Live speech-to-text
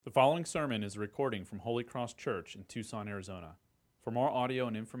The following sermon is a recording from Holy Cross Church in Tucson, Arizona. For more audio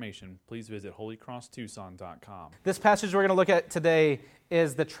and information, please visit holycrosstucson.com. This passage we're going to look at today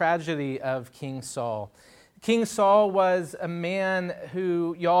is the tragedy of King Saul. King Saul was a man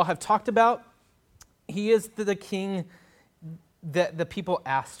who y'all have talked about. He is the king that the people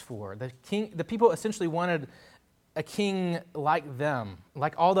asked for. The people essentially wanted a king like them,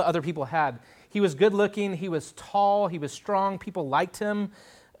 like all the other people had. He was good looking, he was tall, he was strong, people liked him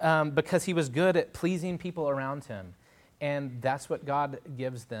because he was good at pleasing people around him. And that's what God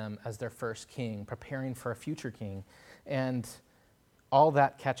gives them as their first king, preparing for a future king. And all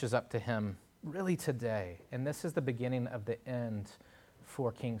that catches up to him really today. And this is the beginning of the end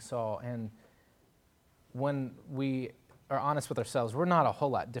for King Saul. And when we are honest with ourselves, we're not a whole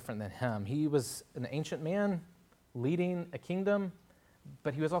lot different than him. He was an ancient man leading a kingdom,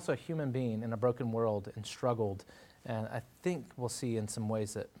 but he was also a human being in a broken world and struggled. And I think we'll see in some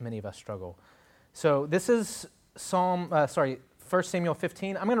ways that many of us struggle. So this is 1 Samuel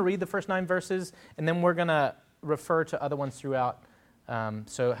 15. I'm going to read the first 9 verses, and then we're going to refer to other ones throughout.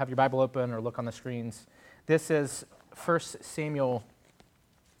 So have your Bible open or look on the screens. This is 1 Samuel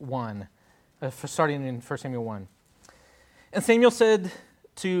 1, starting in 1 Samuel 1. And Samuel said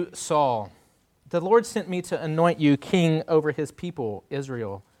to Saul, "The Lord sent me to anoint you king over his people,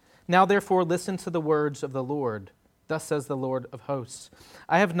 Israel. Now therefore listen to the words of the Lord. Thus says the Lord of hosts,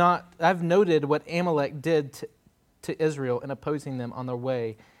 I have noted what Amalek did to Israel in opposing them on their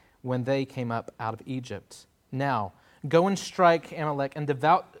way when they came up out of Egypt. Now go and strike Amalek and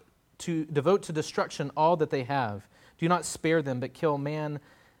devote to destruction all that they have. Do not spare them, but kill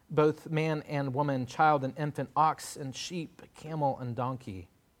both man and woman, child and infant, ox and sheep, camel and donkey."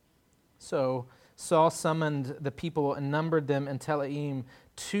 So Saul summoned the people and numbered them in Telaim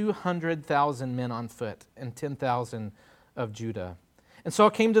 200,000 men on foot and 10,000 of Judah. And Saul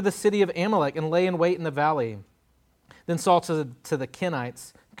came to the city of Amalek and lay in wait in the valley. Then Saul to the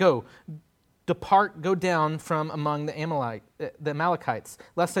Kenites, depart, go down from among the Amalekites,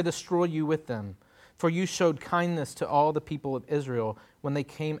 lest I destroy you with them. For you showed kindness to all the people of Israel when they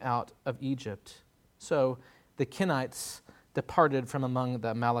came out of Egypt. So the Kenites departed from among the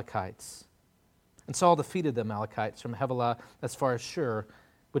Amalekites. And Saul defeated the Amalekites from Havilah as far as Shur,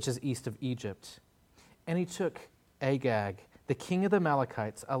 which is east of Egypt. And he took Agag, the king of the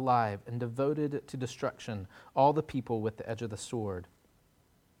Amalekites, alive and devoted to destruction all the people with the edge of the sword.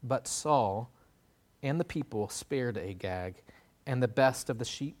 But Saul and the people spared Agag and the best of the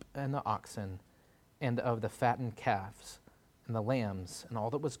sheep and the oxen and of the fattened calves and the lambs and all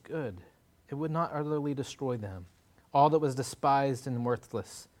that was good. It would not utterly destroy them. All that was despised and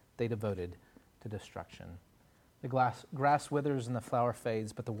worthless they devoted to destruction. The grass withers and the flower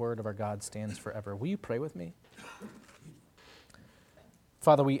fades, but the word of our God stands forever. Will you pray with me?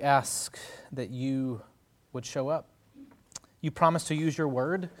 Father, we ask that you would show up. You promise to use your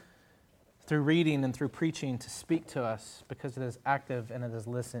word through reading and through preaching to speak to us because it is active and it is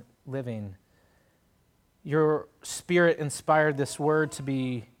living. Your Spirit inspired this word to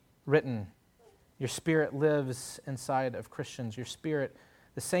be written. Your Spirit lives inside of Christians. Your Spirit,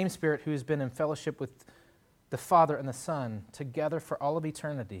 the same Spirit who has been in fellowship with the Father and the Son together for all of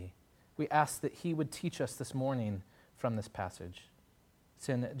eternity. We ask that he would teach us this morning from this passage. It's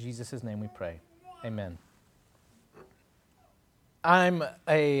in Jesus' name we pray. Amen. I'm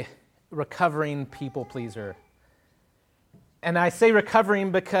a recovering people pleaser. And I say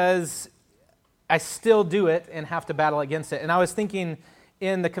recovering because I still do it and have to battle against it. And I was thinking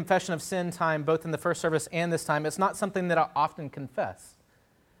in the confession of sin time, both in the first service and this time, it's not something that I often confess.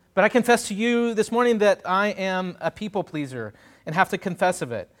 But I confess to you this morning that I am a people pleaser and have to confess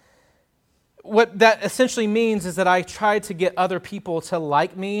of it. What that essentially means is that I try to get other people to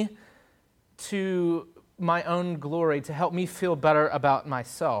like me to my own glory, to help me feel better about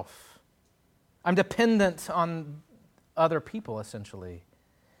myself. I'm dependent on other people, essentially,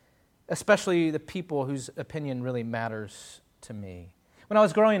 especially the people whose opinion really matters to me. When I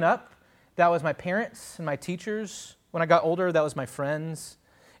was growing up, that was my parents and my teachers. When I got older, that was my friends.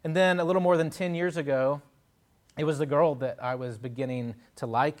 And then a little more than 10 years ago, it was the girl that I was beginning to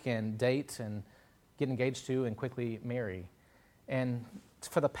like and date and get engaged to and quickly marry. And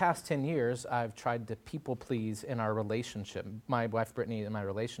for the past 10 years, I've tried to people please in our relationship, my wife Brittany and my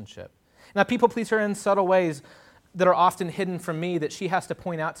relationship. And I people please her in subtle ways that are often hidden from me that she has to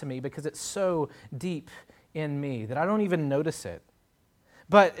point out to me because it's so deep in me that I don't even notice it.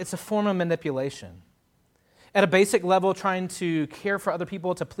 But it's a form of manipulation. At a basic level, trying to care for other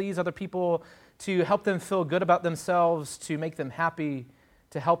people, to please other people, to help them feel good about themselves, to make them happy,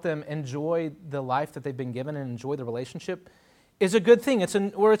 to help them enjoy the life that they've been given and enjoy the relationship. is a good thing. It's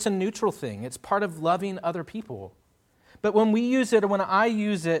a neutral thing. It's part of loving other people. But when we use it, or when I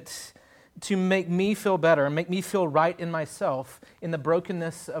use it to make me feel better, make me feel right in myself, in the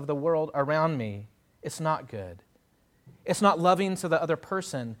brokenness of the world around me, it's not good. It's not loving to the other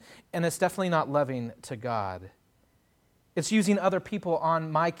person, and it's definitely not loving to God. It's using other people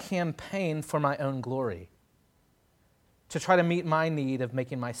on my campaign for my own glory, to try to meet my need of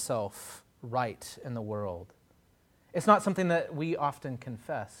making myself right in the world. It's not something that we often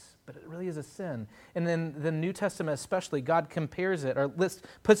confess, but it really is a sin. And in the New Testament especially, God compares it or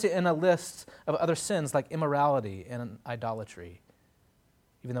puts it in a list of other sins like immorality and idolatry,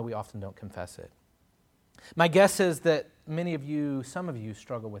 even though we often don't confess it. My guess is that some of you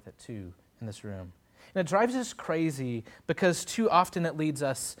struggle with it too in this room. And it drives us crazy because too often it leads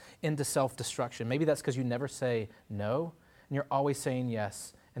us into self-destruction. Maybe that's because you never say no, and you're always saying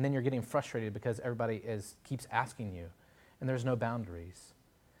yes, and then you're getting frustrated because everybody keeps asking you, and there's no boundaries.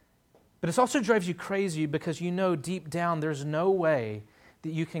 But it also drives you crazy because you know deep down there's no way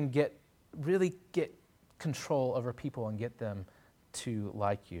that you can really get control over people and get them to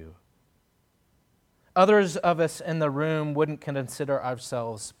like you. Others of us in the room wouldn't consider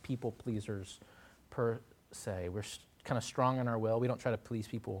ourselves people pleasers per se. We're kind of strong in our will. We don't try to please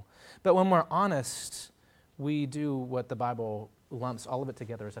people. But when we're honest, we do what the Bible lumps all of it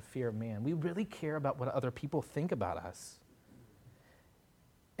together as a fear of man. We really care about what other people think about us.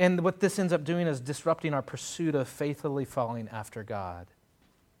 And what this ends up doing is disrupting our pursuit of faithfully following after God.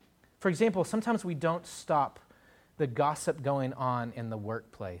 For example, sometimes we don't stop the gossip going on in the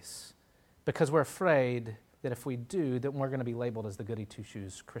workplace because we're afraid that if we do, then we're going to be labeled as the goody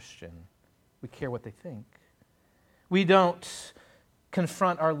two-shoes Christian. We care what they think. We don't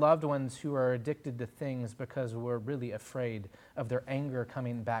confront our loved ones who are addicted to things because we're really afraid of their anger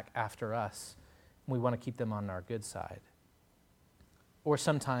coming back after us. We want to keep them on our good side. Or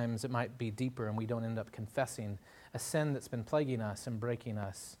sometimes it might be deeper and we don't end up confessing a sin that's been plaguing us and breaking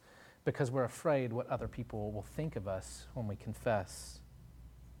us because we're afraid what other people will think of us when we confess.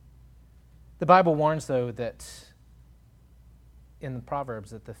 The Bible warns, though, that in the Proverbs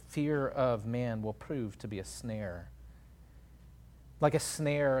that the fear of man will prove to be a snare. Like a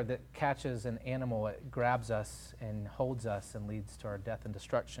snare that catches an animal, it grabs us and holds us and leads to our death and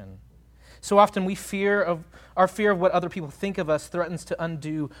destruction. So often our fear of what other people think of us threatens to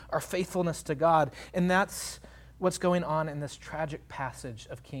undo our faithfulness to God. And that's what's going on in this tragic passage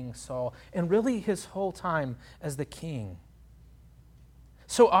of King Saul, and really his whole time as the king.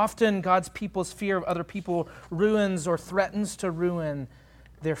 So often God's people's fear of other people ruins or threatens to ruin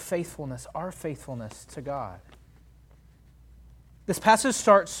their faithfulness, our faithfulness to God. This passage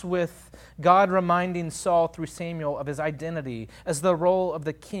starts with God reminding Saul through Samuel of his identity as the role of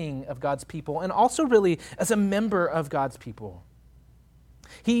the king of God's people, and also really as a member of God's people.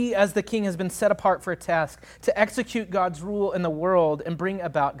 He, as the king, has been set apart for a task to execute God's rule in the world and bring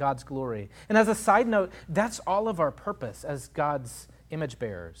about God's glory. And as a side note, that's all of our purpose as God's image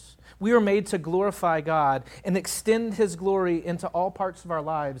bearers. We are made to glorify God and extend His glory into all parts of our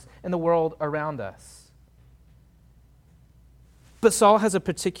lives and the world around us. But Saul has a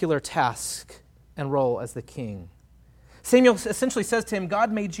particular task and role as the king. Samuel essentially says to him,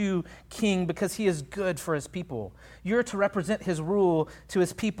 God made you king because He is good for His people. You're to represent His rule to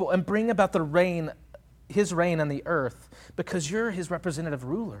His people and bring about His reign on the earth because you're His representative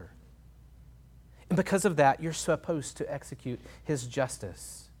ruler. And because of that, you're supposed to execute His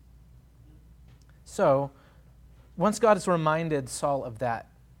justice. So, once God has reminded Saul of that,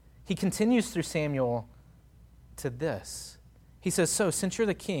 He continues through Samuel to this. He says, so since you're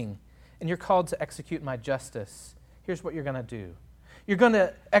the king and you're called to execute my justice, here's what you're going to do. You're going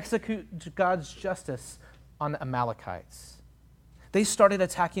to execute God's justice on the Amalekites. They started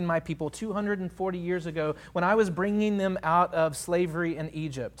attacking my people 240 years ago when I was bringing them out of slavery in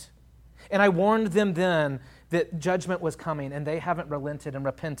Egypt. And I warned them then that judgment was coming, and they haven't relented and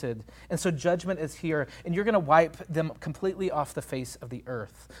repented. And so judgment is here, and you're going to wipe them completely off the face of the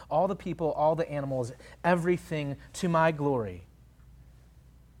earth. All the people, all the animals, everything to my glory.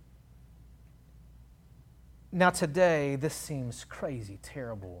 Now today, this seems crazy,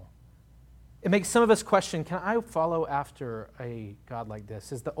 terrible. It makes some of us question, can I follow after a God like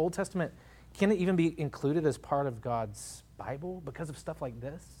this? Is the Old Testament, can it even be included as part of God's Bible because of stuff like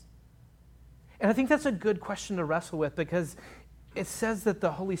this? And I think that's a good question to wrestle with because it says that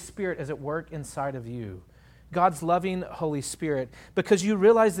the Holy Spirit is at work inside of you. God's loving Holy Spirit, because you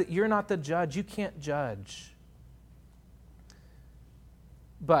realize that you're not the judge. You can't judge.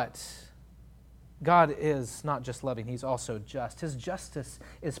 But God is not just loving, He's also just. His justice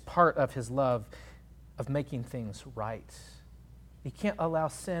is part of His love of making things right. You can't allow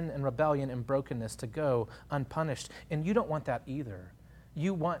sin and rebellion and brokenness to go unpunished. And you don't want that either.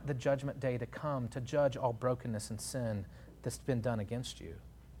 You want the judgment day to come to judge all brokenness and sin that's been done against you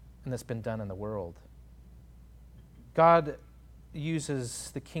and that's been done in the world. God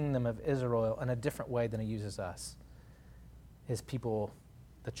uses the kingdom of Israel in a different way than he uses us, his people,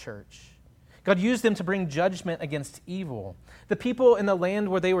 the church. God used them to bring judgment against evil. The people in the land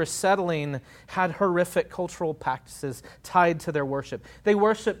where they were settling had horrific cultural practices tied to their worship. They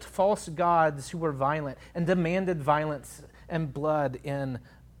worshiped false gods who were violent and demanded violence and blood in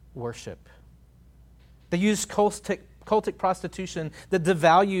worship. They used cultic prostitution that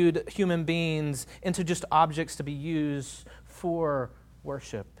devalued human beings into just objects to be used for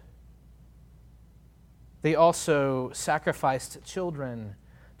worship. They also sacrificed children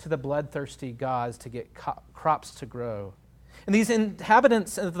to the bloodthirsty gods to get crops to grow. And these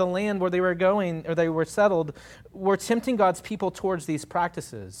inhabitants of the land where they were going, or they were settled, were tempting God's people towards these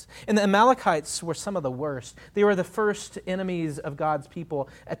practices. And the Amalekites were some of the worst. They were the first enemies of God's people,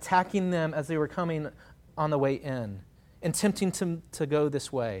 attacking them as they were coming on the way in and tempting to go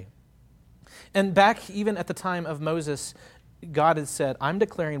this way. And back even at the time of Moses, God had said, I'm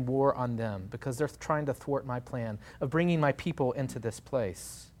declaring war on them because they're trying to thwart my plan of bringing my people into this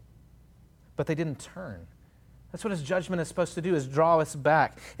place. But they didn't turn. That's what his judgment is supposed to do, is draw us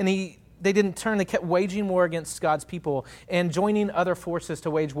back. And they didn't turn. They kept waging war against God's people and joining other forces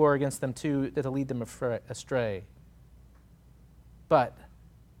to wage war against them too, to lead them astray. But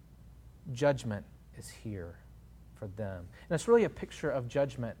judgment is here for them. And it's really a picture of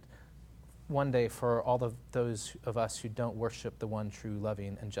judgment one day for all of those of us who don't worship the one true,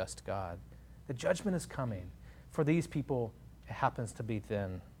 loving, and just God. The judgment is coming. For these people, it happens to be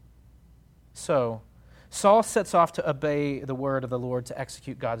then. So, Saul sets off to obey the word of the Lord to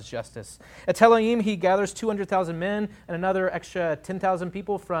execute God's justice. At Telaim, he gathers 200,000 men and another extra 10,000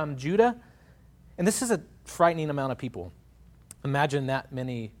 people from Judah. And this is a frightening amount of people. Imagine that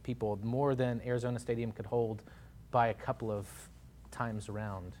many people, more than Arizona Stadium could hold by a couple of times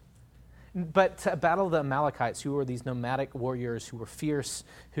around. But to battle the Amalekites, who were these nomadic warriors who were fierce,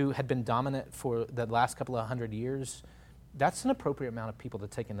 who had been dominant for the last couple of 100 years, that's an appropriate amount of people to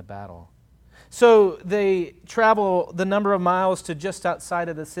take into battle. So they travel the number of miles to just outside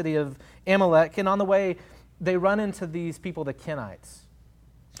of the city of Amalek, and on the way, they run into these people, the Kenites.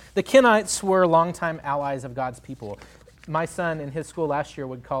 The Kenites were longtime allies of God's people. My son in his school last year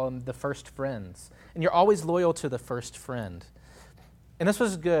would call them the first friends. And you're always loyal to the first friend. And this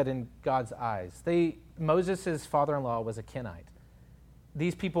was good in God's eyes. Moses' father-in-law was a Kenite.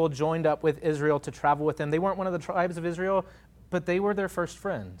 These people joined up with Israel to travel with them. They weren't one of the tribes of Israel, but they were their first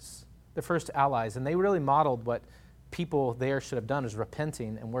friends, their first allies. And they really modeled what people there should have done, is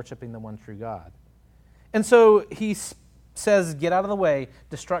repenting and worshiping the one true God. And so he says, get out of the way.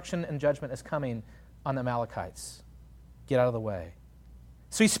 Destruction and judgment is coming on the Amalekites. Get out of the way.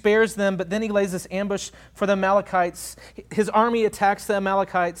 So he spares them, but then he lays this ambush for the Amalekites. His army attacks the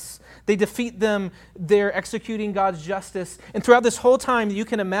Amalekites. They defeat them. They're executing God's justice. And throughout this whole time, you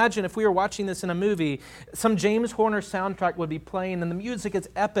can imagine if we were watching this in a movie, some James Horner soundtrack would be playing, and the music is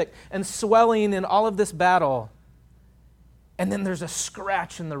epic and swelling in all of this battle. And then there's a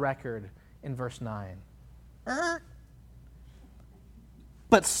scratch in the record in verse 9.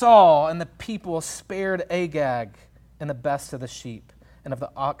 But Saul and the people spared Agag and the best of the sheep, and of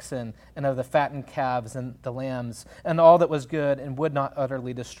the oxen, and of the fattened calves, and the lambs, and all that was good, and would not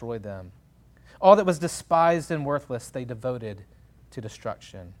utterly destroy them. All that was despised and worthless they devoted to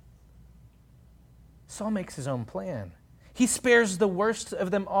destruction. Saul makes his own plan. He spares the worst of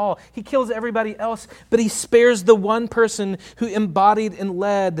them all. He kills everybody else, but he spares the one person who embodied and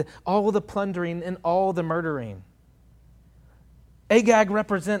led all the plundering and all the murdering. Agag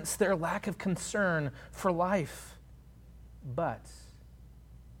represents their lack of concern for life. But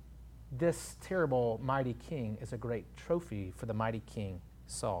this terrible, mighty king is a great trophy for the mighty king,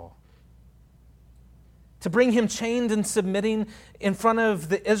 Saul. To bring him chained and submitting in front of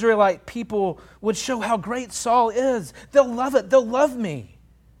the Israelite people would show how great Saul is. They'll love it. They'll love me.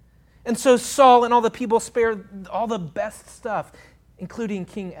 And so Saul and all the people spared all the best stuff, including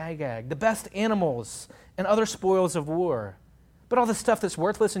King Agag, the best animals and other spoils of war. But all the stuff that's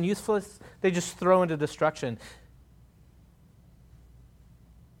worthless and useless, they just throw into destruction.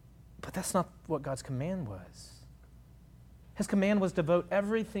 But that's not what God's command was. His command was devote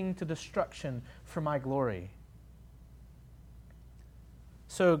everything to destruction for my glory.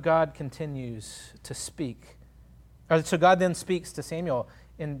 So God continues to speak. So God then speaks to Samuel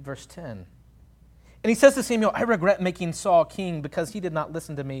in verse 10. And he says to Samuel, I regret making Saul king because he did not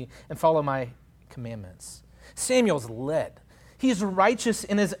listen to me and follow my commandments. Samuel's lit. He's righteous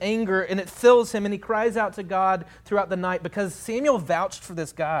in his anger, and it fills him, and he cries out to God throughout the night because Samuel vouched for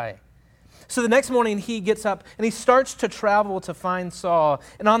this guy. So the next morning, he gets up, and he starts to travel to find Saul.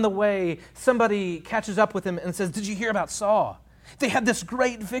 And on the way, somebody catches up with him and says, "Did you hear about Saul? They had this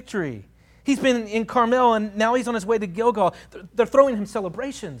great victory. He's been in Carmel, and now he's on his way to Gilgal. They're throwing him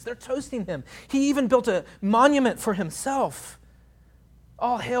celebrations. They're toasting him. He even built a monument for himself.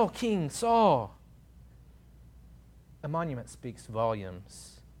 All hail King Saul." A monument speaks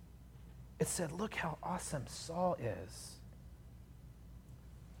volumes. It said, "Look how awesome Saul is."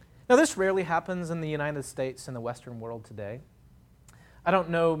 Now, this rarely happens in the United States and the Western world today. I don't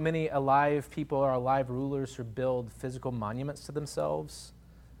know many alive people or alive rulers who build physical monuments to themselves.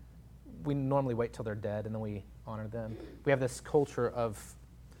 We normally wait till they're dead and then we honor them. We have this culture of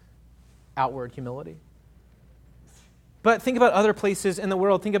outward humility. But think about other places in the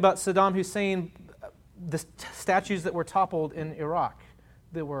world. Think about Saddam Hussein, the statues that were toppled in Iraq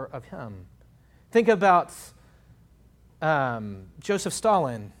that were of him. Think about Joseph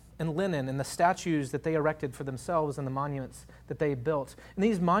Stalin and Lenin and the statues that they erected for themselves and the monuments that they built. And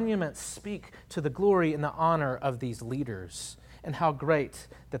these monuments speak to the glory and the honor of these leaders and how great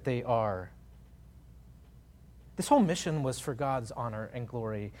that they are. This whole mission was for God's honor and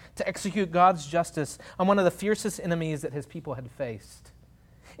glory, to execute God's justice on one of the fiercest enemies that his people had faced.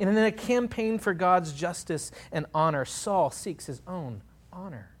 And in a campaign for God's justice and honor, Saul seeks his own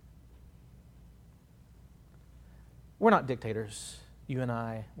honor. We're not dictators, you and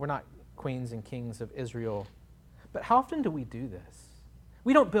I. We're not queens and kings of Israel. But how often do we do this?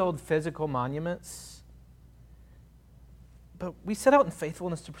 We don't build physical monuments, but we set out in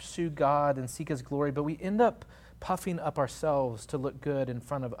faithfulness to pursue God and seek his glory, but we end up puffing up ourselves to look good in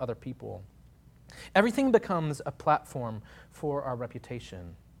front of other people. Everything becomes a platform for our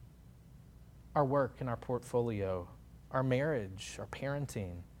reputation, our work and our portfolio, our marriage, our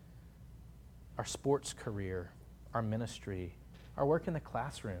parenting, our sports career, our ministry, our work in the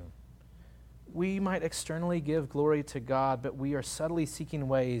classroom. We might externally give glory to God, but we are subtly seeking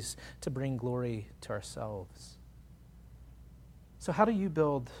ways to bring glory to ourselves. So how do you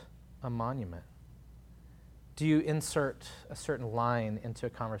build a monument? Do you insert a certain line into a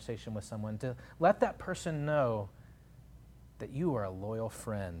conversation with someone to let that person know that you are a loyal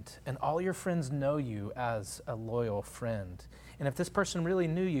friend and all your friends know you as a loyal friend? And if this person really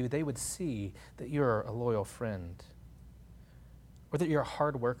knew you, they would see that you're a loyal friend, or that you're a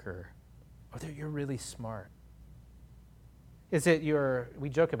hard worker, or that you're really smart. Is it we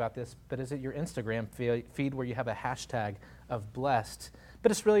joke about this, but is it your Instagram feed where you have a hashtag of blessed,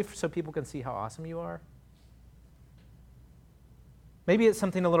 but it's really so people can see how awesome you are? Maybe it's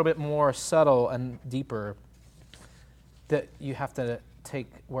something a little bit more subtle and deeper that you have to take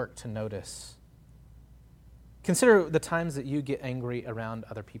work to notice. Consider the times that you get angry around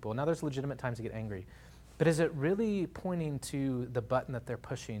other people. Now, there's legitimate times to get angry, but is it really pointing to the button that they're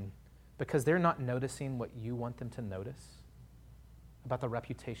pushing because they're not noticing what you want them to notice about the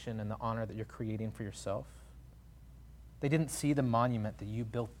reputation and the honor that you're creating for yourself? They didn't see the monument that you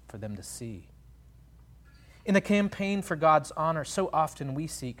built for them to see. In the campaign for God's honor, so often we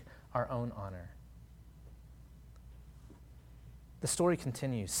seek our own honor. The story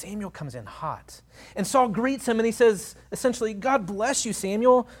continues. Samuel comes in hot, and Saul greets him, and he says, essentially, "God bless you,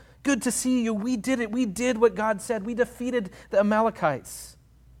 Samuel. Good to see you. We did it. We did what God said. We defeated the Amalekites."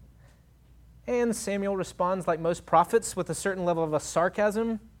 And Samuel responds like most prophets with a certain level of a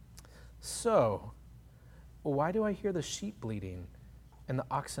sarcasm. "So, why do I hear the sheep bleating and the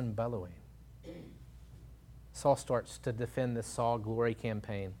oxen bellowing?" Saul starts to defend this Saul glory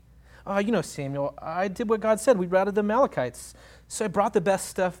campaign. Samuel, I did what God said. We routed the Amalekites. So I brought the best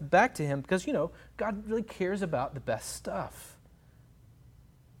stuff back to him because, God really cares about the best stuff.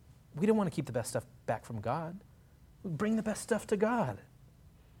 We don't want to keep the best stuff back from God. We bring the best stuff to God.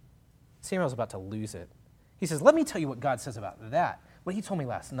 Samuel's about to lose it. He says, "Let me tell you what God says about that, what he told me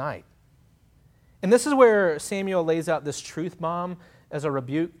last night." And this is where Samuel lays out this truth bomb as a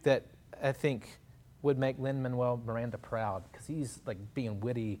rebuke that I think would make Lin-Manuel Miranda proud because he's being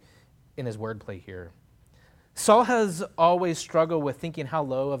witty in his wordplay here. Saul has always struggled with thinking how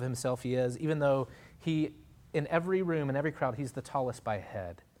low of himself he is, even though he, in every room, in every crowd, he's the tallest by a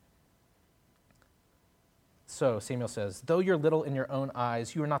head. So Samuel says, "Though you're little in your own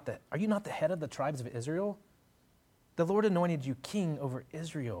eyes, are you not the head of the tribes of Israel? The Lord anointed you king over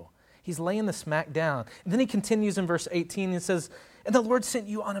Israel." He's laying the smack down. And then he continues in verse 18 and says, "And the Lord sent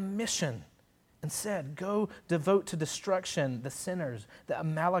you on a mission and said, go devote to destruction the sinners, the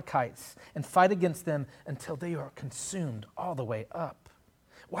Amalekites, and fight against them until they are consumed all the way up.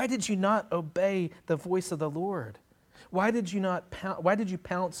 Why did you not obey the voice of the Lord? Why did you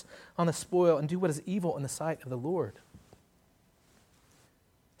pounce on the spoil and do what is evil in the sight of the Lord?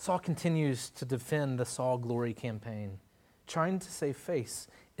 Saul continues to defend the Saul Glory campaign, trying to save face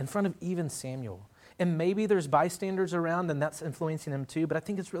in front of even Samuel. And maybe there's bystanders around and that's influencing him too, but I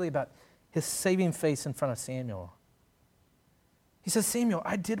think it's really about his saving face in front of Samuel. He says, Samuel,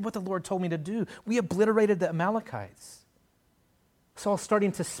 I did what the Lord told me to do. We obliterated the Amalekites. Saul's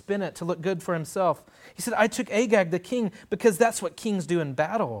starting to spin it to look good for himself. He said, I took Agag, the king, because that's what kings do in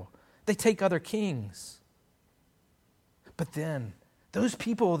battle. They take other kings. But then, those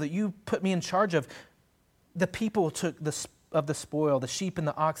people that you put me in charge of, the people took of the spoil, the sheep and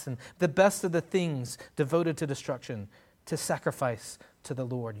the oxen, the best of the things devoted to destruction, to sacrifice to the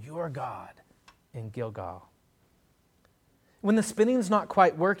Lord, your God, in Gilgal. When the spinning's not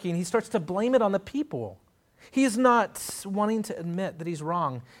quite working, he starts to blame it on the people. He is not wanting to admit that he's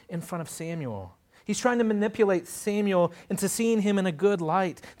wrong in front of Samuel. He's trying to manipulate Samuel into seeing him in a good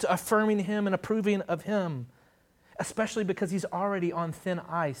light, to affirming him and approving of him, especially because he's already on thin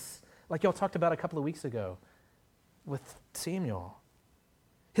ice, like y'all talked about a couple of weeks ago with Samuel.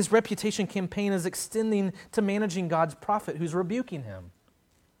 His reputation campaign is extending to managing God's prophet who's rebuking him.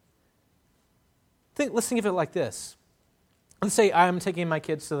 Let's think of it like this. Let's say I'm taking my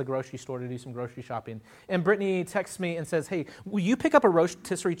kids to the grocery store to do some grocery shopping, and Brittany texts me and says, hey, will you pick up a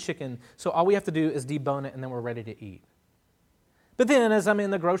rotisserie chicken so all we have to do is debone it and then we're ready to eat? But then as I'm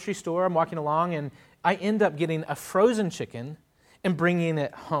in the grocery store, I'm walking along, and I end up getting a frozen chicken and bringing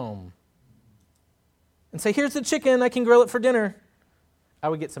it home. And say, here's the chicken, I can grill it for dinner. I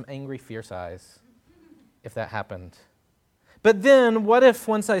would get some angry, fierce eyes if that happened. But then what if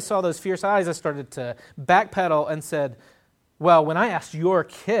once I saw those fierce eyes, I started to backpedal and said, well, when I asked your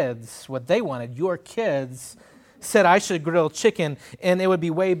kids what they wanted, your kids said I should grill chicken, and it would be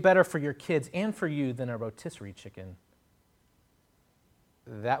way better for your kids and for you than a rotisserie chicken.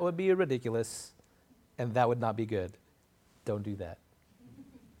 That would be ridiculous, and that would not be good. Don't do that.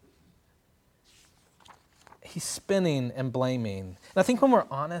 He's spinning and blaming. And I think when we're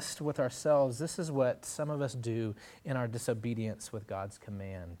honest with ourselves, this is what some of us do in our disobedience with God's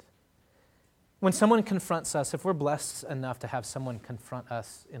command. When someone confronts us, if we're blessed enough to have someone confront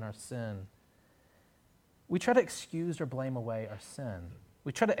us in our sin, we try to excuse or blame away our sin.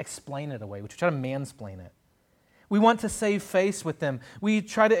 We try to explain it away. We try to mansplain it. We want to save face with them. We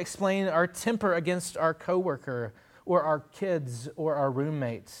try to explain our temper against our coworker or our kids or our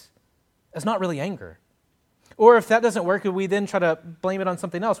roommates as not really anger. Or if that doesn't work, we then try to blame it on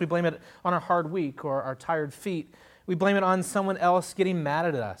something else. We blame it on our hard week or our tired feet. We blame it on someone else getting mad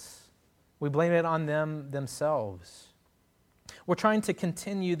at us. We blame it on them themselves. We're trying to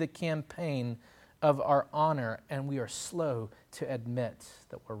continue the campaign of our honor, and we are slow to admit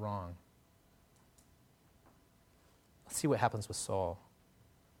that we're wrong. Let's see what happens with Saul.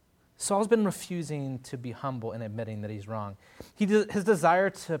 Saul's been refusing to be humble and admitting that he's wrong. His desire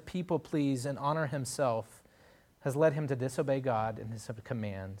to people please and honor himself has led him to disobey God and his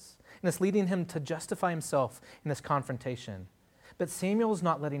commands, and it's leading him to justify himself in this confrontation. But Samuel's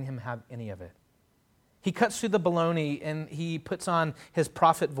not letting him have any of it. He cuts through the baloney and he puts on his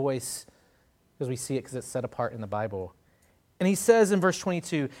prophet voice, because we see it because it's set apart in the Bible. And he says in verse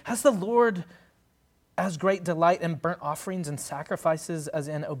 22, has the Lord as great delight in burnt offerings and sacrifices as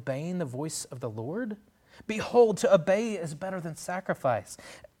in obeying the voice of the Lord? Behold, to obey is better than sacrifice,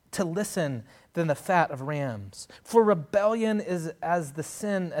 to listen than the fat of rams. For rebellion is as the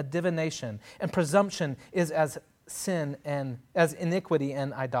sin of divination, and presumption is as sin and as iniquity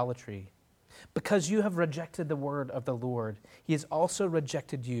and idolatry. Because you have rejected the word of the Lord, he has also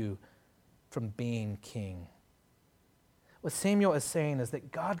rejected you from being king. What Samuel is saying is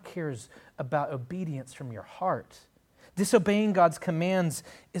that God cares about obedience from your heart. Disobeying God's commands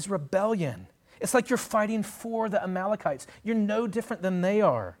is rebellion. It's like you're fighting for the Amalekites. You're no different than they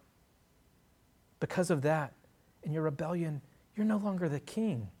are. Because of that, in your rebellion, you're no longer the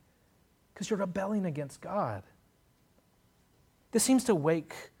king, because you're rebelling against God. This seems to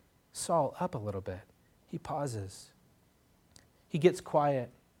wake Saul up a little bit. He pauses. He gets quiet.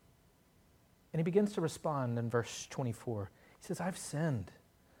 And he begins to respond in verse 24. He says, I've sinned,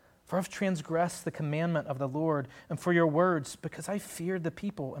 for I've transgressed the commandment of the Lord and for your words, because I feared the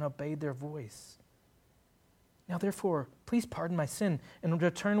people and obeyed their voice. Now therefore, please pardon my sin and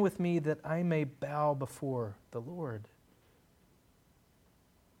return with me that I may bow before the Lord.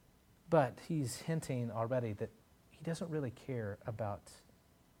 But he's hinting already that he doesn't really care about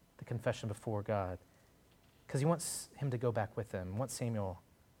the confession before God, because he wants him to go back with him, wants Samuel.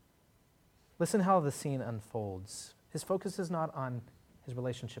 Listen how the scene unfolds. His focus is not on his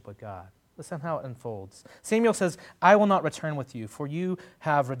relationship with God. Listen how it unfolds. Samuel says, I will not return with you, for you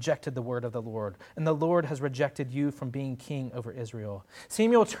have rejected the word of the Lord, and the Lord has rejected you from being king over Israel.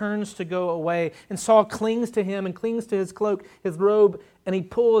 Samuel turns to go away, and Saul clings to him and clings to his cloak, his robe, and he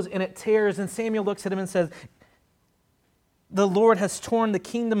pulls and it tears, and Samuel looks at him and says, the Lord has torn the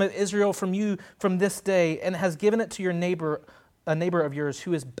kingdom of Israel from you from this day, and has given it to your neighbor, a neighbor of yours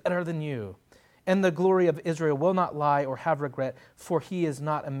who is better than you. And the glory of Israel will not lie or have regret, for he is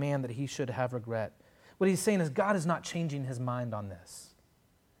not a man that he should have regret. What he's saying is God is not changing his mind on this.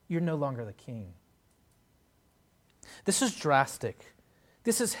 You're no longer the king. This is drastic.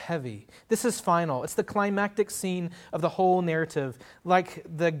 This is heavy. This is final. It's the climactic scene of the whole narrative, like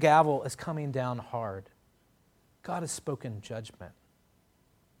the gavel is coming down hard. God has spoken judgment.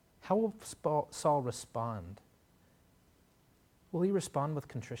 How will Saul respond? Will he respond with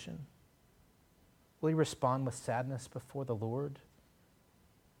contrition? Will he respond with sadness before the Lord?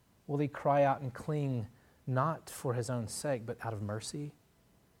 Will he cry out and cling not for his own sake, but out of mercy?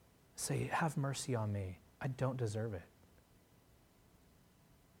 Say, have mercy on me. I don't deserve it.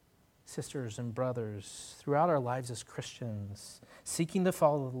 Sisters and brothers, throughout our lives as Christians, seeking to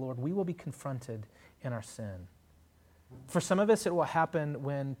follow the Lord, we will be confronted in our sin. For some of us, it will happen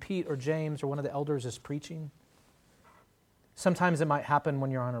when Pete or James or one of the elders is preaching. Sometimes it might happen when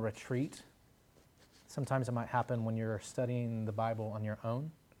you're on a retreat. Sometimes it might happen when you're studying the Bible on your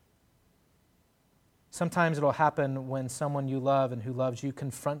own. Sometimes it'll happen when someone you love and who loves you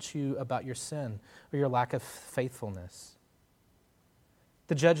confronts you about your sin or your lack of faithfulness.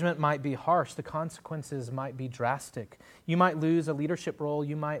 The judgment might be harsh. The consequences might be drastic. You might lose a leadership role.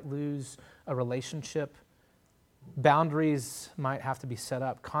 You might lose a relationship. Boundaries might have to be set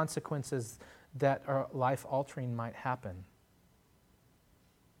up. Consequences that are life-altering might happen.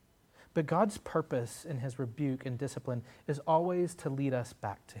 But God's purpose in his rebuke and discipline is always to lead us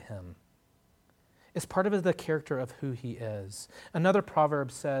back to him. It's part of the character of who he is. Another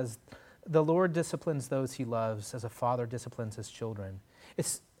proverb says, the Lord disciplines those he loves as a father disciplines his children.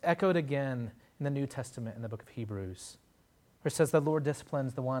 It's echoed again in the New Testament in the book of Hebrews, where it says the Lord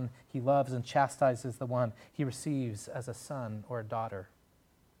disciplines the one he loves and chastises the one he receives as a son or a daughter.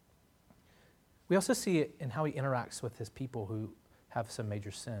 We also see it in how he interacts with his people who have some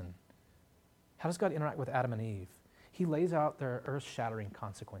major sin. How does God interact with Adam and Eve? He lays out their earth-shattering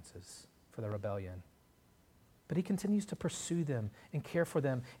consequences for their rebellion. But he continues to pursue them and care for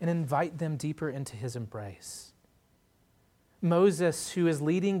them and invite them deeper into his embrace. Moses, who is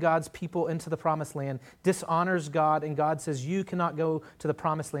leading God's people into the promised land, dishonors God, and God says, you cannot go to the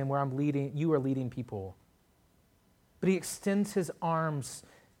promised land where you are leading people. But he extends his arms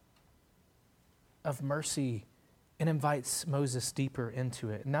of mercy and invites Moses deeper into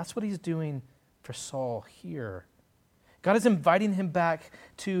it. And that's what he's doing for Saul here. God is inviting him back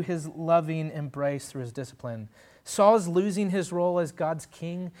to his loving embrace through his discipline. Saul is losing his role as God's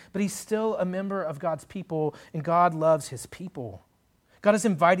king, but he's still a member of God's people, and God loves his people. God is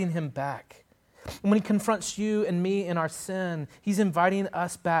inviting him back. And when he confronts you and me in our sin, he's inviting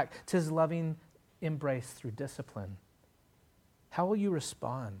us back to his loving embrace through discipline. How will you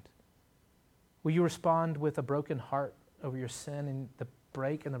respond? Will you respond with a broken heart over your sin and the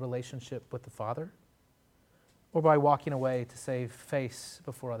break in the relationship with the Father? Or by walking away to save face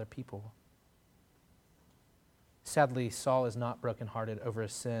before other people? Sadly, Saul is not brokenhearted over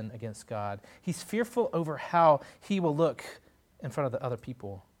his sin against God. He's fearful over how he will look in front of the other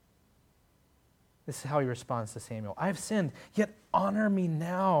people. This is how he responds to Samuel. I have sinned, yet honor me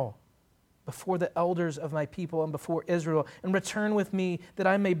now before the elders of my people and before Israel, and return with me that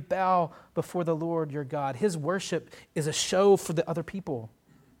I may bow before the Lord your God. His worship is a show for the other people.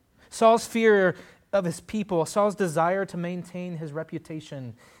 Saul's fear of his people, Saul's desire to maintain his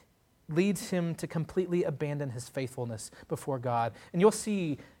reputation, leads him to completely abandon his faithfulness before God. And you'll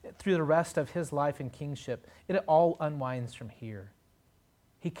see through the rest of his life and kingship, it all unwinds from here.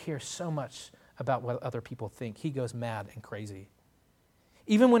 He cares so much about what other people think. He goes mad and crazy.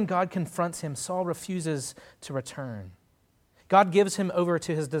 Even when God confronts him, Saul refuses to return. God gives him over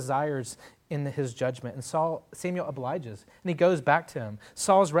to his desires in his judgment, and Samuel obliges, and he goes back to him.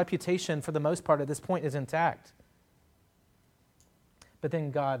 Saul's reputation, for the most part at this point, is intact. But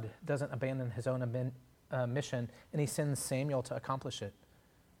then God doesn't abandon his own mission, and he sends Samuel to accomplish it,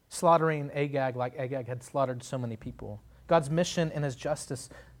 slaughtering Agag like Agag had slaughtered so many people. God's mission and his justice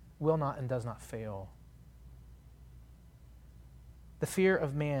will not and does not fail. The fear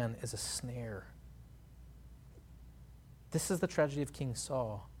of man is a snare. This is the tragedy of King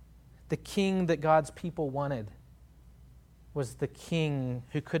Saul. The king that God's people wanted was the king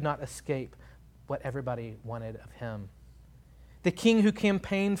who could not escape what everybody wanted of him. The king who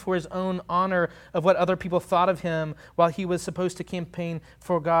campaigned for his own honor of what other people thought of him while he was supposed to campaign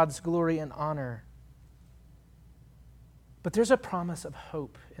for God's glory and honor. But there's a promise of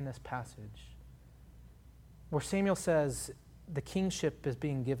hope in this passage where Samuel says, the kingship is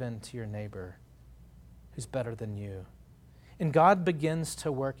being given to your neighbor who's better than you. And God begins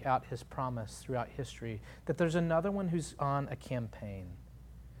to work out his promise throughout history that there's another one who's on a campaign,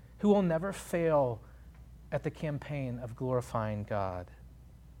 who will never fail at the campaign of glorifying God.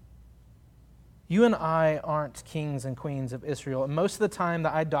 You and I aren't kings and queens of Israel. And most of the time,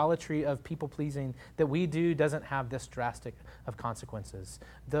 the idolatry of people-pleasing that we do doesn't have this drastic of consequences,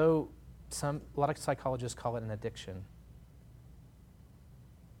 though a lot of psychologists call it an addiction.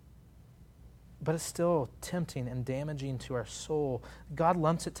 But it's still tempting and damaging to our soul. God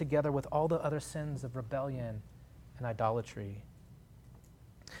lumps it together with all the other sins of rebellion and idolatry.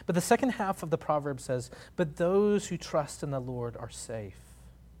 But the second half of the proverb says, but those who trust in the Lord are safe.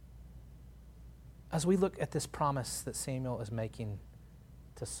 As we look at this promise that Samuel is making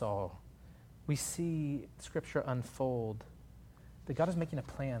to Saul, we see Scripture unfold that God is making a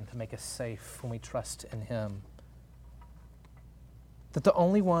plan to make us safe when we trust in him. That the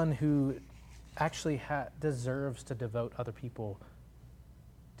only one who actually deserves to devote other people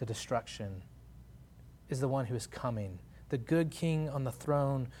to destruction is the one who is coming, the good king on the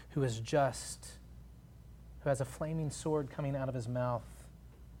throne who is just, who has a flaming sword coming out of his mouth,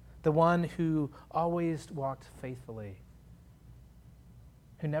 the one who always walked faithfully,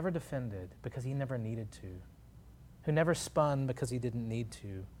 who never defended because he never needed to, who never spun because he didn't need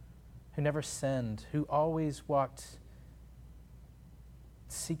to, who never sinned, who always walked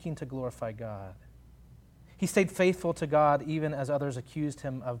seeking to glorify God. He stayed faithful to God even as others accused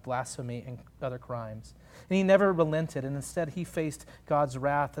him of blasphemy and other crimes. And he never relented, and instead he faced God's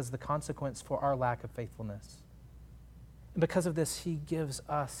wrath as the consequence for our lack of faithfulness. And because of this, he gives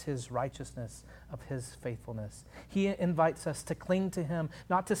us his righteousness of his faithfulness. He invites us to cling to him,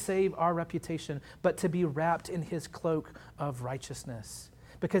 not to save our reputation, but to be wrapped in his cloak of righteousness.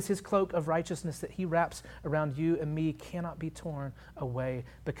 Because his cloak of righteousness that he wraps around you and me cannot be torn away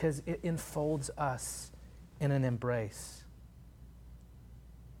because it enfolds us in an embrace.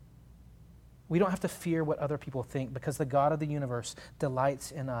 We don't have to fear what other people think because the God of the universe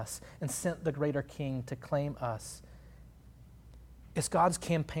delights in us and sent the greater king to claim us. It's God's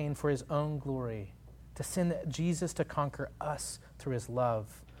campaign for his own glory to send Jesus to conquer us through his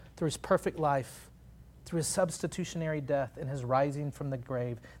love, through his perfect life, through his substitutionary death and his rising from the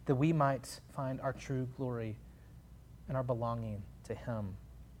grave, that we might find our true glory and our belonging to him.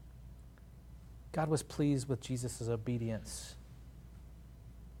 God was pleased with Jesus' obedience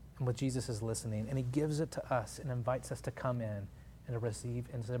and with Jesus' listening, and he gives it to us and invites us to come in and to receive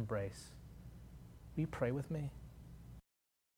his embrace. Will you pray with me?